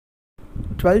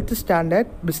12th standard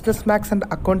Business Max and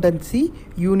Accountancy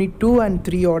Unit 2 and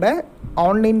 3 ஓட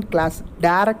online class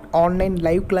direct online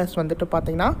live class வந்துட்டு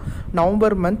பார்த்திங்கன்னா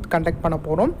November month conduct பண்ண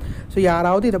போகிறோம். So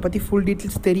யாராவது இதை பற்றி ஃபுல்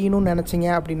டீட்டெயில்ஸ் தெரியணும்னு நினச்சிங்க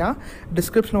அப்படின்னா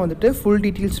டிஸ்கிரிப்ஷனில் வந்துட்டு ஃபுல்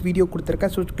டீட்டெயில்ஸ் வீடியோ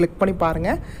கொடுத்துருக்கேன். ஸோ கிளிக் பண்ணி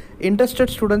பாருங்கள்.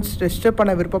 இன்ட்ரெஸ்டட் ஸ்டூடெண்ட்ஸ் ரெஜிஸ்டர்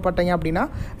பண்ண விருப்பப்பட்டீங்க அப்படின்னா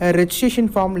ரெஜிஸ்ட்ரேஷன்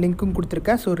ஃபார்ம் லிங்க்கும்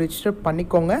கொடுத்துருக்கேன். ஸோ ரெஜிஸ்டர்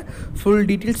பண்ணிக்கோங்க. ஃபுல்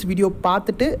டீட்டெயில்ஸ் வீடியோ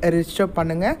பார்த்துட்டு ரெஜிஸ்டர்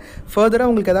பண்ணுங்கள். ஃபர்தராக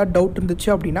உங்களுக்கு எதாவது டவுட் இருந்துச்சு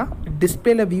அப்படின்னா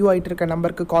டிஸ்பிளேல வியூ ஆகிட்டு இருக்க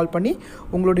நம்பருக்கு கால் பண்ணி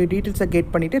உங்களுடைய டீட்டெயில்ஸை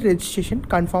கெட் பண்ணிவிட்டு ரெஜிஸ்ட்ரேஷன்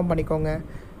கன்ஃபார்ம் பண்ணிக்கோங்க.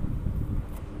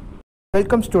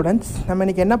 Welcome students. நம்ம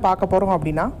இன்றைக்கி என்ன பார்க்க போகிறோம்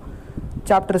அப்படின்னா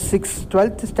சாப்டர் 6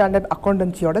 12th ஸ்டாண்டர்ட்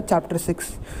அக்கௌண்டன்சியோட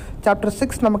சாப்டர்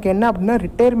 6 நமக்கு என்ன அப்படின்னா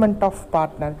ரிட்டையர்மெண்ட் ஆஃப்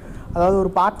பார்ட்னர். அதாவது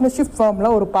ஒரு பார்ட்னர்ஷிப் ஃபார்மில்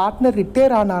ஒரு பார்ட்னர்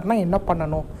ரிட்டையர் ஆனார்னா என்ன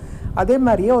பண்ணணும், அதே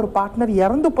மாதிரியே ஒரு பார்ட்னர்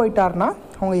இறந்து போயிட்டார்னா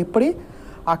அவங்க எப்படி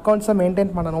அக்கௌண்ட்ஸை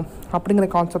மெயின்டைன் பண்ணணும் அப்படிங்கிற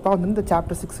கான்செப்டாக வந்து இந்த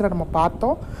சாப்டர் 6 நம்ம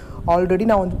பார்த்தோம். ஆல்ரெடி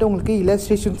நான் வந்துட்டு உங்களுக்கு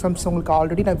இல்லஸ்ட்ரேஷன் சம்ஸ் உங்களுக்கு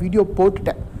ஆல்ரெடி நான் வீடியோ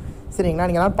போட்டுட்டேன். சரிங்களா,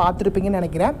 நீங்கள் எல்லாம் பார்த்துருப்பீங்கன்னு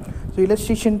நினைக்கிறேன். ஸோ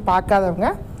இல்லஸ்ட்ரேஷன் பார்க்காதவங்க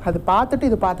அது பார்த்துட்டு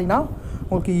இது பார்த்தீங்கன்னா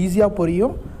உங்களுக்கு ஈஸியாக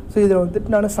புரியும். ஸோ இதில்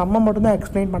வந்துட்டு நான் சம்மை மட்டும்தான்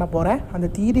எக்ஸ்பிளைன் பண்ண போகிறேன். அந்த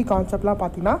தியரி கான்செப்ட்லாம்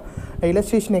பார்த்தீங்கன்னா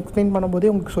இல்லஸ்ட்ரேஷன் எக்ஸ்பிளைன் பண்ணும்போதே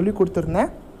உங்களுக்கு சொல்லி கொடுத்துருந்தேன்.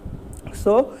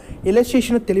 ஸோ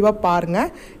இல்லஸ்ட்ரேஷனை தெளிவாக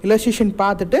பாருங்கள். இல்லஸ்ட்ரேஷன்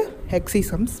பார்த்துட்டு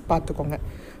எக்ஸைஸ் சம்ஸ் பார்த்துக்கோங்க.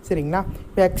 சரிங்களா,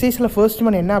 இப்போ எக்ஸைஸில் ஃபர்ஸ்ட்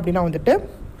ஒன் என்ன அப்படின்னா வந்துட்டு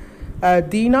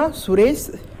Dheena, Suresh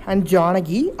and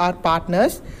Janagi are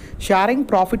partners sharing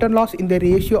profit and loss in the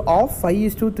ratio of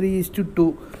 5:3:2.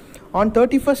 On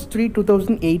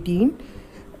 31st/3/2018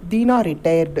 Dheena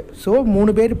retired. So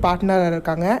 3 பேர் பார்ட்னராக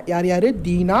இருக்காங்க. யார்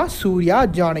தீனா, சூர்யா,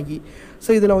 ஜானகி. ஸோ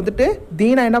இதில் வந்துட்டு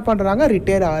தீனா என்ன பண்ணுறாங்க,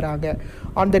 ரிட்டையர் ஆகிறாங்க.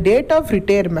 On the date of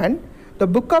retirement the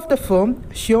book of the firm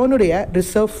ஷியோனுடைய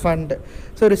reserve fund.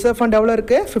 So reserve fund எவ்வளோ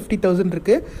இருக்குது, 50,000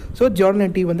 இருக்குது. ஸோ ஜேர்னல்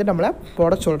என்ட்ரி வந்து நம்மளை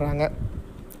போட சொல்கிறாங்க.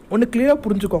 ஒன்று கிளியராக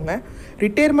புரிஞ்சுக்கோங்க,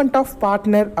 ரிட்டையர்மெண்ட் ஆஃப்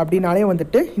பார்ட்னர் அப்படின்னாலே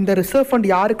வந்துட்டு இந்த ரிசர்வ் ஃபண்ட்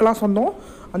யாருக்கெல்லாம் சொந்தம்,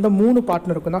 அந்த 3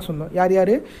 பார்ட்னருக்கும் தான் சொந்தம்.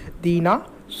 யார் தீனா,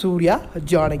 சூர்யா,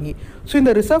 ஜானகி. ஸோ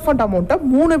இந்த ரிசர்வ் ஃபண்ட் அமௌண்ட்டை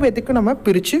 3 பேர்த்துக்கு நம்ம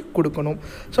பிரித்து கொடுக்கணும்.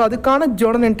 ஸோ அதுக்கான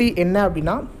ஜேர்னல் என்ட்ரி என்ன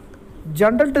அப்படின்னா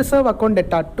general reserve account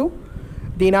theta to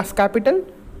Dheena's capital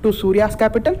to Surya's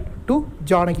capital to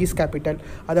Janaki's capital.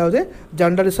 அதாவது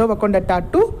general reserve account theta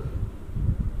to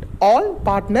all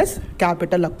partners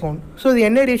capital account. So இது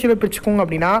என்ன ரேஷியோவில் பிரிச்சுக்கோங்க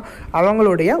அப்படின்னா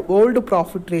அவங்களுடைய ஓல்டு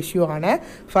ப்ராஃபிட் ரேஷியோ ஆன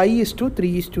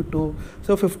 5:3:2.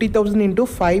 ஸோ 50,000 into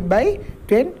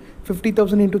 5/10,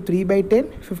 50,000 into 3/10,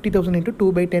 50,000 into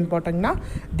 2/10 போட்டாங்கன்னா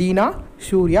தீனா,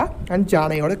 சூர்யா அண்ட்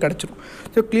ஜானையோட கிடச்சிரும்.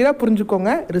 ஸோ கிளியராக புரிஞ்சுக்கோங்க,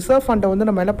 ரிசர்வ் ஃபண்டை வந்து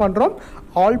நம்ம என்ன பண்ணுறோம்,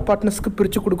 ஆல் பார்ட்னர்ஸ்க்கு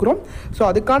பிரித்து கொடுக்குறோம். ஸோ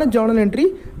அதுக்கான Journal entry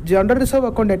general reserve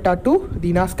account theta to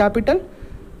Dheena's capital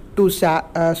to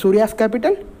Surya's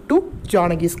capital to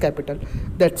Janagi's capital.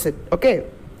 That's it. Okay.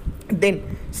 Then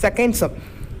second sum.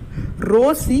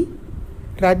 Rosie,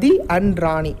 Radhi and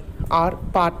Rani are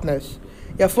partners.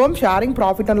 A firm sharing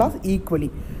profit and loss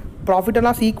equally. Profit and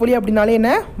loss equally அப்படினாலே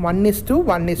என்ன,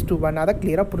 1:1:1. அதை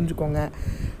கிளியராக புரிஞ்சுக்கோங்க.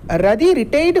 Radhi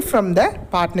retired from the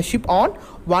partnership on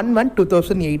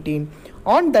 1/1/2018.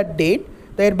 On that date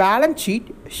their balance sheet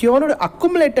shown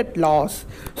accumulated loss.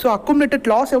 So accumulated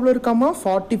loss எவ்வளோ இருக்காமா,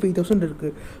 45,000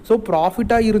 இருக்குது. So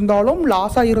ப்ராஃபிட்டாக இருந்தாலும்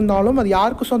லாஸாக இருந்தாலும் அது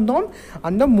யாருக்கு சொந்தம்,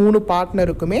 அந்த 3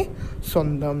 பார்ட்னருக்குமே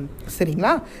சொந்தம்.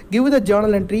 சரிங்களா, give the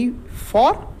Journal entry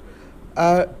for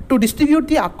to distribute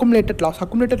the accumulated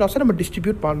லாஸை நம்ம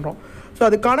டிஸ்ட்ரிபியூட் பண்ணுறோம். ஸோ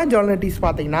அதுக்கான ஜேர்னல் என்ட்ரிஸ்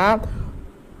பார்த்தீங்கன்னா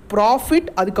ப்ராஃபிட்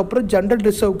அதுக்கப்புறம் ஜென்ரல்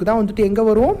ரிசர்வுக்கு தான் வந்துட்டு எங்கே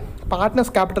வரும்,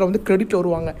 பார்ட்னர்ஸ் கேபிட்டல் வந்து கிரெடிட்டில்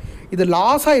வருவாங்க. இது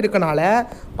லாஸாக இருக்கனால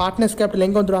பார்ட்னர்ஸ் கேபிட்டல்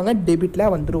எங்கே வந்துடுவாங்க, டெபிட்டில்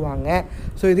வந்துடுவாங்க.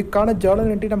 ஸோ இதுக்கான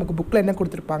ஜேர்னல் என்ட்ரி நமக்கு புக்கில் என்ன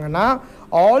கொடுத்துருப்பாங்கன்னா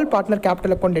all partner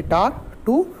capital account theta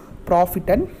to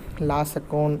profit and loss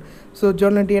account. So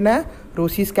Journal entry என்ன,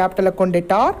 ரோசிஸ் capital account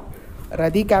theta,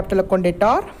 Rati capital account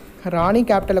theta, Rani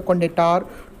capital account theta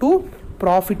to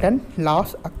profit and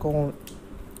loss account.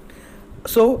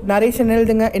 So narration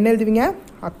என்ன எழுதுவீங்க,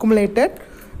 accumulated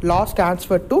loss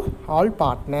transfer to all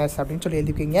partners அப்படின்னு சொல்லி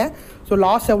எழுதிக்கிங்க. So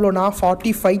loss எவ்வளோனா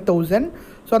 45,000.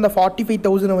 So அந்த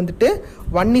 45,000 வந்துட்டு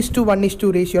 1:1:2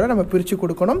 ரேஷியோவில் நம்ம பிரித்து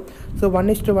கொடுக்கணும். ஸோ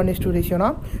 1:1:2 ரேஷியோனா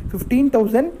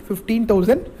 15,000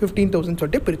 15,000 15,000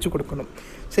 சொல்லிட்டு பிரித்து கொடுக்கணும்.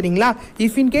 சரிங்களா,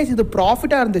 இஃப் இன்கேஸ் இது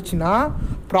ப்ராஃபிட்டாக இருந்துச்சுன்னா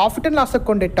profit and loss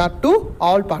account theta to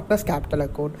all partners capital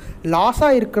account.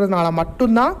 லாஸாக இருக்கிறதுனால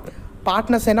மட்டும்தான்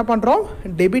பார்ட்னர்ஸ் என்ன பண்ணுறோம்,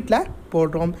 டெபிட்டில்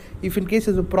போடுறோம். இஃப் இன்கேஸ்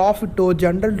இது ப்ராஃபிட்டோ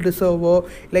ஜென்ரல் ரிசர்வோ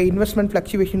இல்லை இன்வெஸ்ட்மெண்ட்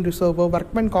ஃப்ளக்சுவேஷன் ரிசர்வோ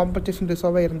ஒர்க்மென் காம்பன்சேஷன்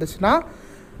ரிசர்வோ இருந்துச்சுன்னா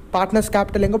பார்ட்னர்ஸ்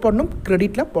கேபிட்டல் எங்கே போடணும்,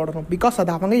 கிரெடிட்டில் போடணும். பிகாஸ்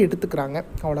அது அவங்க எடுத்துக்கிறாங்க.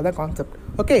 அவ்வளோதான் கான்செப்ட்.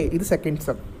 ஓகே, இது செகண்ட்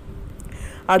சம்.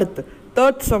 அடுத்து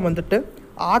தேர்ட் சம் வந்துட்டு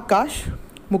Akash,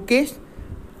 Mukesh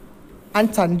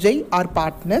and Sanjay R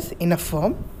partners in a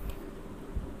firm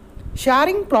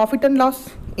sharing profit and loss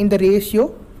in the ratio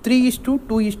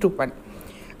 3:2:1.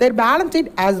 their balance sheet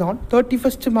as on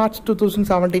 31st March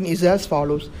 2017 is as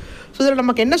follows. So இதில்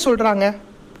நமக்கு என்ன சொல்கிறாங்க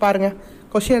பாருங்கள்.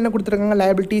 கொஸ்டின் என்ன கொடுத்துருக்காங்க,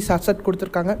 லைபிலிட்டிஸ் அசட்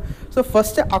கொடுத்துருக்காங்க. ஸோ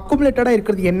ஃபஸ்ட்டு அக்குமுலேட்டடாக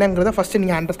இருக்கிறது என்னங்கிறத ஃபஸ்ட்டு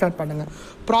நீங்கள் அண்டர்ஸ்டாண்ட் பண்ணுங்கள்.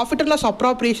 ப்ராஃபிட் அண்ட் லாஸ்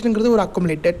அப்ராப்ரியேஷனுங்கிறது ஒரு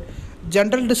அக்குமுலேட்டட்,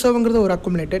 ஜென்ரல் ரிசர்வ்ங்கிறது ஒரு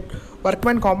அக்குமுலேட்டட்,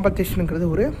 ஒர்க்மேன் காம்பன்சேஷனுங்கிறது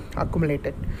ஒரு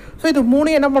அக்குமுலேட்டட். ஸோ இது மூணு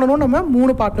என்ன பண்ணணும், நம்ம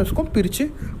 3 பார்ட்னர்ஸ்க்கும் பிரித்து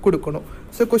கொடுக்கணும்.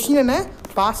 ஸோ கொஸ்டின் என்ன,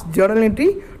 pass journal entry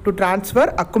to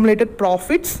transfer accumulated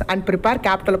profits and prepare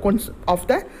capital accounts of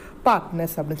the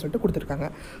partners அப்படின்னு சொல்லிட்டு கொடுத்துருக்காங்க.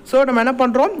 ஸோ நம்ம என்ன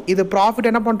பண்ணுறோம், இது ப்ராஃபிட்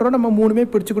என்ன பண்ணுறோம், நம்ம 3மே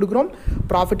பிரித்து கொடுக்குறோம்.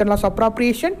 Profit and loss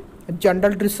appropriation,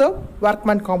 general reserve,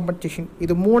 workmen compensation,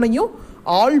 இது 3ஐயும்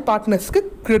ஆல் பார்ட்னர்ஸ்க்கு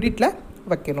கிரெடிட்டில்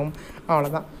வைக்கணும்.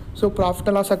 அவ்வளோதான். So profit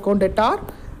and loss account debtor,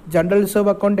 general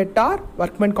reserve account debtor,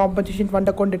 workmen compensation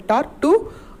fund account debtor to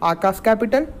Akash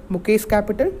capital, Mukesh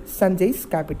capital, சஞ்சய்ஸ்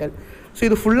capital. So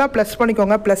இது ஃபுல்லாக ப்ளஸ்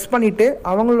பண்ணிக்கோங்க. ப்ளஸ் பண்ணிவிட்டு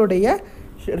அவங்களோட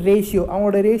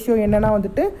ratio என்னென்னா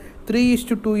வந்துட்டு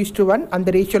 3:2:1 அந்த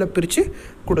ரேஷியோவில் பிரித்து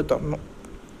கொடுத்துடணும்.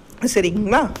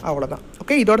 சரிங்களா, அவ்வளோதான்.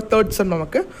 ஓகே, இதோட 3rd சம்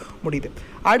நமக்கு முடியுது.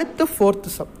 அடுத்து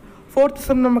 4th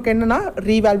சம் நமக்கு என்னென்னா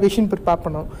ரீவேல்யூவேஷன் ப்ரிப்பேர்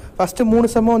பண்ணணும். ஃபஸ்ட்டு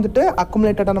 3 சம்மும் வந்துட்டு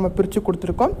அக்குமுலேட்டடாக நம்ம பிரித்து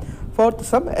கொடுத்துருக்கோம். 4th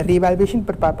சம் ரீவேல்யூவேஷன்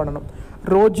ப்ரிப்பேர் பண்ணணும்.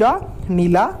 ரோஜா,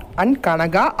 நிலா and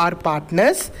Kanaka R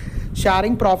partners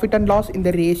sharing profit and loss in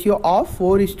the ratio of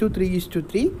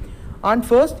 4:3:3 on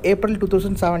 1st April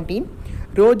 2017.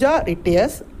 Roja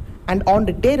retires and on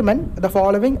retirement the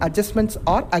following adjustments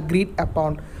are agreed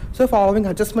upon. So following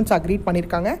adjustments agreed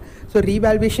பண்ணியிருக்காங்க. So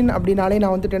revaluation அப்படின்னாலே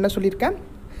நான் வந்துட்டு என்ன சொல்லியிருக்கேன்,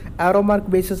 arrow mark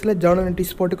பேசிஸில் journal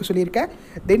entries போட்டுக்க சொல்லியிருக்கேன்.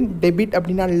 தென் debit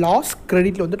அப்படின்னா லாஸ்,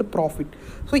 கிரெடிட்டில் வந்துட்டு ப்ராஃபிட்.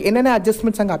 ஸோ என்னென்ன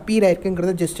அட்ஜஸ்ட்மெண்ட்ஸ் அங்கே அப்பீர்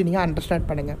ஆயிருக்குங்கிறத ஜஸ்ட் நீங்கள் அண்டர்ஸ்டாண்ட்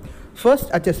பண்ணுங்கள்.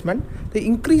 First adjustment, the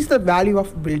increase the value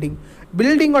of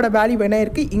பில்டிங்கோட value என்ன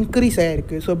இருக்குது, இன்க்ரீஸ்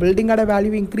ஆகிருக்கு. ஸோ பில்டிங்கோட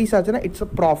வேல்யூ இன்க்ரீஸ் ஆச்சுன்னா it's a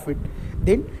profit.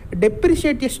 Then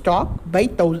depreciate a stock by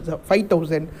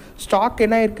 5,000. Stock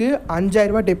என்ன ஆயிருக்கு,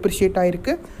 5,000 டெப்ரிஷியேட்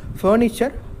ஆகிருக்கு.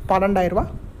 ஃபர்னிச்சர் 12,000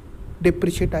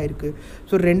 டெப்ரிஷியேட் ஆகிருக்கு.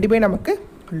 ஸோ ரெண்டுமே நமக்கு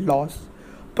loss.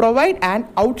 Provide and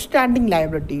outstanding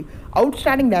liability.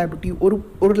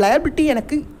 ஒரு லைபிலிட்டி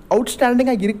எனக்கு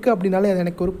அவுட்ஸ்டாண்டிங்காக இருக்குது அப்படின்னாலே அது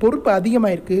எனக்கு ஒரு பொறுப்பு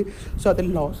அதிகமாக இருக்குது. ஸோ அது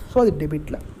லாஸ். ஸோ அது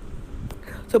டெபிட்டில்.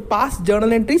 So pass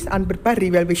journal entries and prepare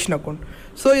revaluation account.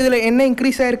 So இதில் என்ன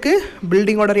இன்க்ரீஸ் ஆகிருக்கு,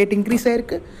 பில்டிங்கோட ரேட் இன்க்ரீஸ்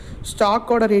ஆகிருக்கு,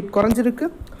 ஸ்டாக்கோட ரேட் குறைஞ்சிருக்கு,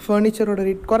 ஃபர்னிச்சரோட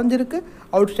ரேட் குறைஞ்சிருக்கு,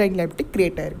 அவுட்ஸ்டாண்டிங் லைபிலிட்டி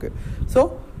க்ரியேட் ஆகிருக்கு. ஸோ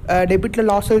டெபிட்டில்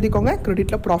லாஸ் எழுதிக்கோங்க,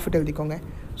 கிரெடிட்டில் ப்ராஃபிட் எழுதிக்கோங்க.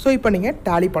 ஸோ இப்போ நீங்கள்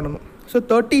டேலி பண்ணணும். ஸோ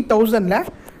 30,000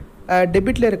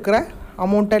 டெபிட்டில் இருக்கிற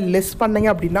அமௌண்ட்டை லெஸ் பண்ணிங்க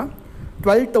அப்படின்னா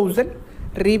 12,000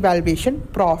 ரீவேல்யூவேஷன்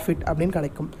ப்ராஃபிட் அப்படின்னு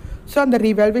கிடைக்கும். ஸோ அந்த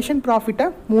ரீவேல்யூவேஷன் ப்ராஃபிட்டை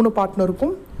 3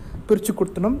 பார்ட்னருக்கும் பிரித்து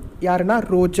கொடுத்தணும். யாருன்னா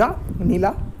ரோஜா,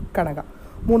 நிலா, கனகா.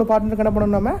 3 பார்ட்னருக்கு என்ன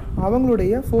பண்ணணும், நம்ம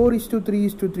அவங்களுடைய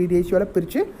 4:3:3 ரேஷியோவில்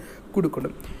பிரித்து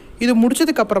கொடுக்கணும். இது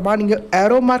முடிச்சதுக்கப்புறமா நீங்கள்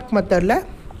ஆரோமார்க் மெத்தடில்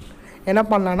என்ன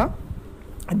பண்ணலான்னா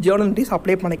ஜர்னல் என்ட்ரிஸ்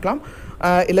அப்ளை பண்ணிக்கலாம்.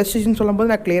 இல்லஸ்ட்ரேஷன் சொல்லும்போது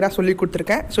நான் கிளியராக சொல்லி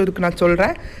கொடுத்துருக்கேன். ஸோ இதுக்கு நான்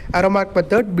சொல்கிறேன். Arrow mark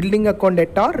method, building account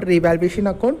debtor, revaluation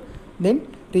account, then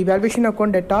revaluation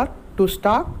account debtor to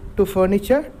stock, to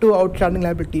furniture, to outstanding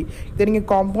liability. இதை நீங்கள்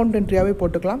காம்பவுண்ட் என்ட்ரியாகவே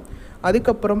போட்டுக்கலாம்.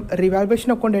 அதுக்கப்புறம்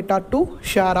revaluation account debtor to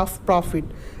share of profit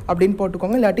அப்படின்னு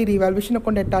போட்டுக்கோங்க. இல்லாட்டி revaluation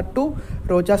account debtor to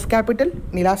ரோஜாஸ் capital,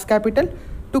 Nila's capital,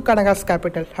 to கனகாஸ்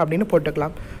capital அப்படின்னு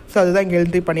போட்டுக்கலாம். So அதுதான் இங்கே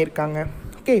எழுதி பண்ணியிருக்காங்க.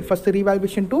 Okay, first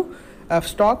revaluation to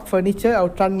stock, furniture,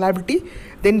 outstanding liability,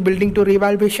 then building to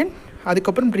revaluation,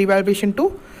 அதுக்கப்புறம் revaluation to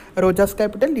ரோஜாஸ்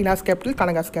capital, Nila's capital,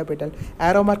 கனகாஸ் capital.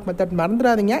 Arrow mark method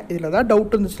மறந்துடாதீங்க. இதில் ஏதாவது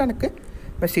டவுட் இருந்துச்சுன்னா எனக்கு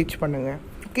மெசேஜ் பண்ணுங்கள்.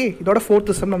 ஓகே, இதோட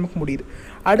 4th சம் நமக்கு முடியுது.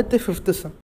 அடுத்து 5th சம்.